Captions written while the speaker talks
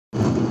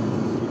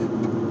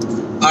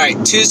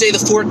Alright, Tuesday the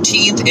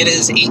 14th, it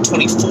is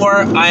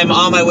 8:24. I am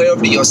on my way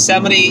over to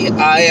Yosemite.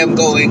 I am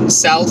going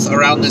south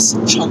around this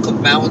chunk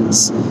of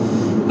mountains,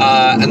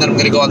 and then I'm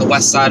going to go on the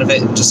west side of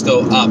it and just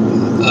go up.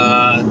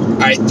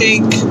 I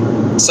think,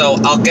 so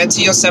I'll get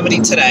to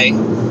Yosemite today,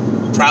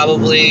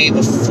 probably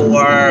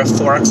before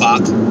 4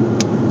 o'clock.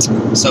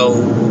 So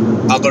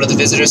I'll go to the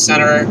visitor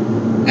center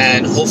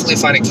and hopefully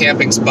find a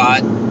camping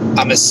spot.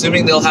 I'm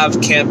assuming they'll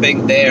have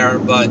camping there,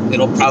 but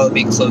it'll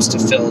probably be close to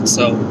filled,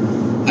 so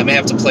I may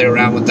have to play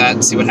around with that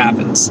and see what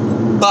happens.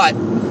 But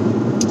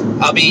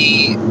I'll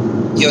be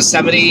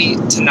Yosemite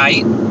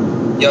tonight,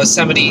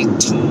 Yosemite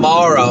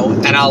tomorrow,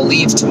 and I'll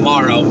leave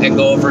tomorrow and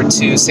go over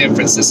to San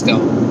Francisco.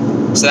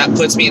 So that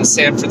puts me in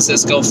San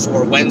Francisco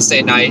for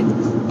Wednesday night.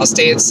 I'll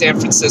stay in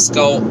San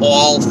Francisco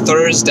all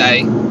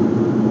Thursday,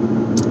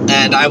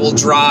 and I will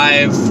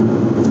drive,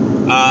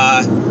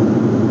 that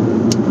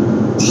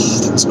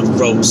was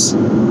gross.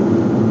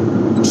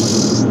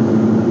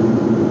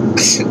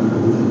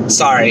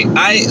 Sorry,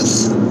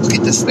 look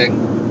at this thing.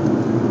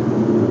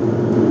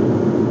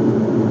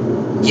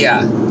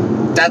 Yeah,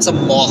 that's a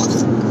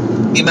moth.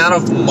 The amount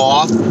of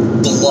moth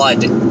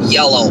blood,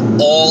 yellow,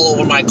 all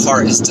over my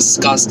car is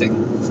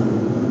disgusting.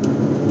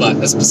 But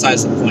that's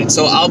besides the point.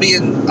 So I'll be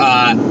in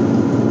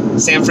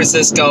San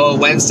Francisco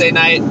Wednesday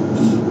night,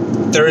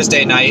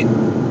 Thursday night,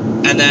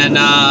 and then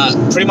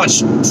pretty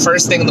much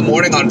first thing in the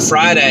morning on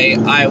Friday,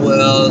 I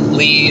will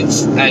leave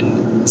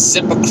and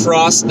zip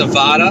across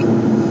Nevada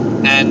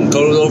and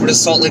go over to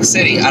Salt Lake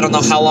City. I don't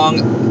know how long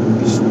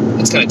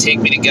it's going to take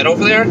me to get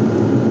over there.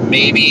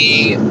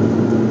 Maybe a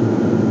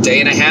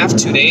day and a half,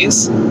 2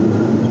 days.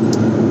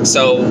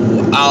 So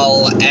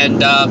I'll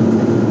end up,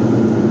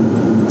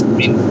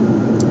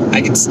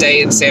 I could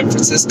stay in San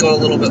Francisco a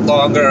little bit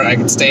longer. I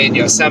could stay in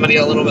Yosemite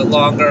a little bit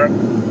longer.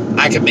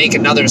 I could make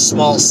another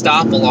small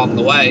stop along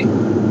the way.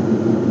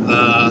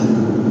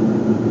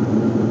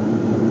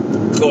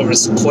 Go over to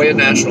Sequoia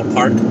National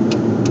Park.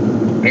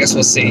 I guess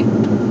we'll see.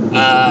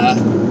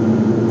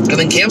 And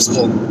then camp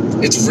school.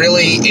 It's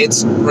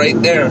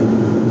right there.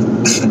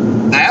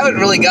 I haven't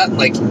really gotten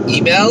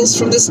emails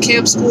from this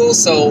camp school,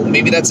 so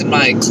maybe that's in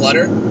my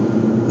clutter,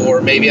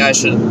 or maybe I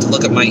should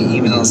look at my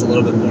emails a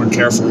little bit more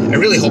carefully. I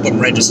really hope I'm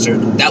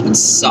registered. That would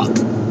suck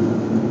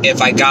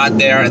if I got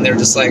there and they're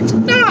just like,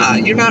 nah,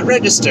 you're not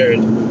registered.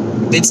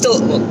 They'd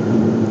still, well,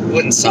 it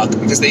wouldn't suck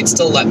because they'd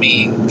still let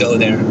me go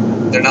there.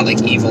 They're not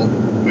evil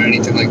or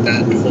anything like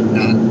that. I hope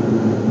not.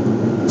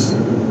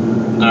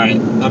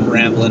 Alright, I'm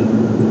rambling.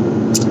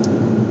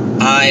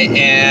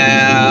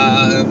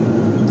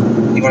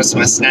 You want to see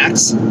my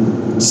snacks?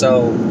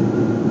 So,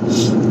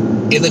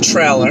 in the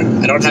trailer,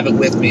 I don't have it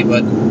with me,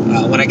 but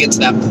when I get to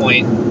that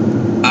point,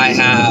 I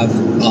have,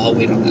 I'll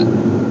wait on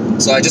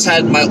that. So I just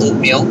had my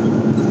oatmeal.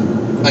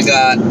 I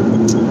got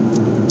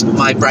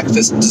my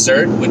breakfast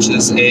dessert, which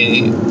is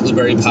a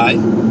blueberry pie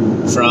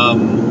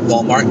from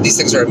Walmart. These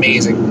things are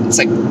amazing. It's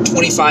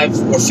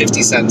 25 or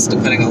 50 cents,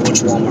 depending on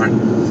which Walmart.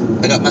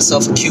 I got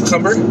myself a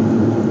cucumber.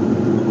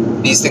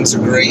 These things are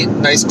great.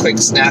 Nice, quick,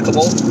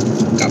 snackable.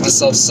 Got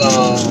myself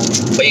some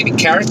baby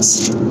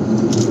carrots.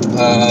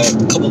 A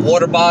couple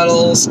water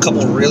bottles.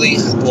 One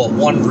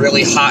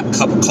really hot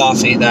cup of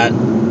coffee that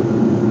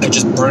I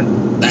just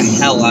burnt the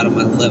hell out of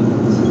my lip.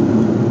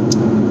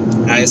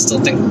 I still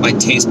think my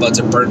taste buds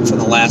are burnt from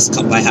the last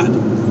cup I had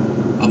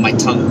on my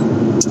tongue.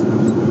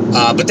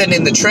 But then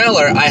in the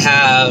trailer, I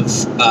have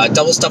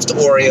double stuffed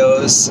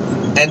Oreos,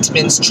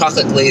 Entenmann's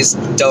chocolate glazed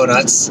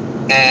donuts,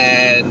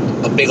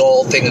 and a big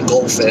old thing of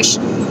goldfish.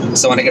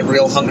 So when I get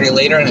real hungry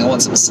later and I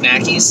want some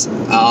snackies,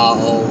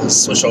 I'll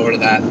switch over to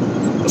that.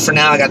 But for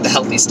now, I got the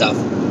healthy stuff.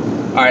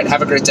 Alright,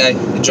 have a great day.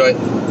 Enjoy.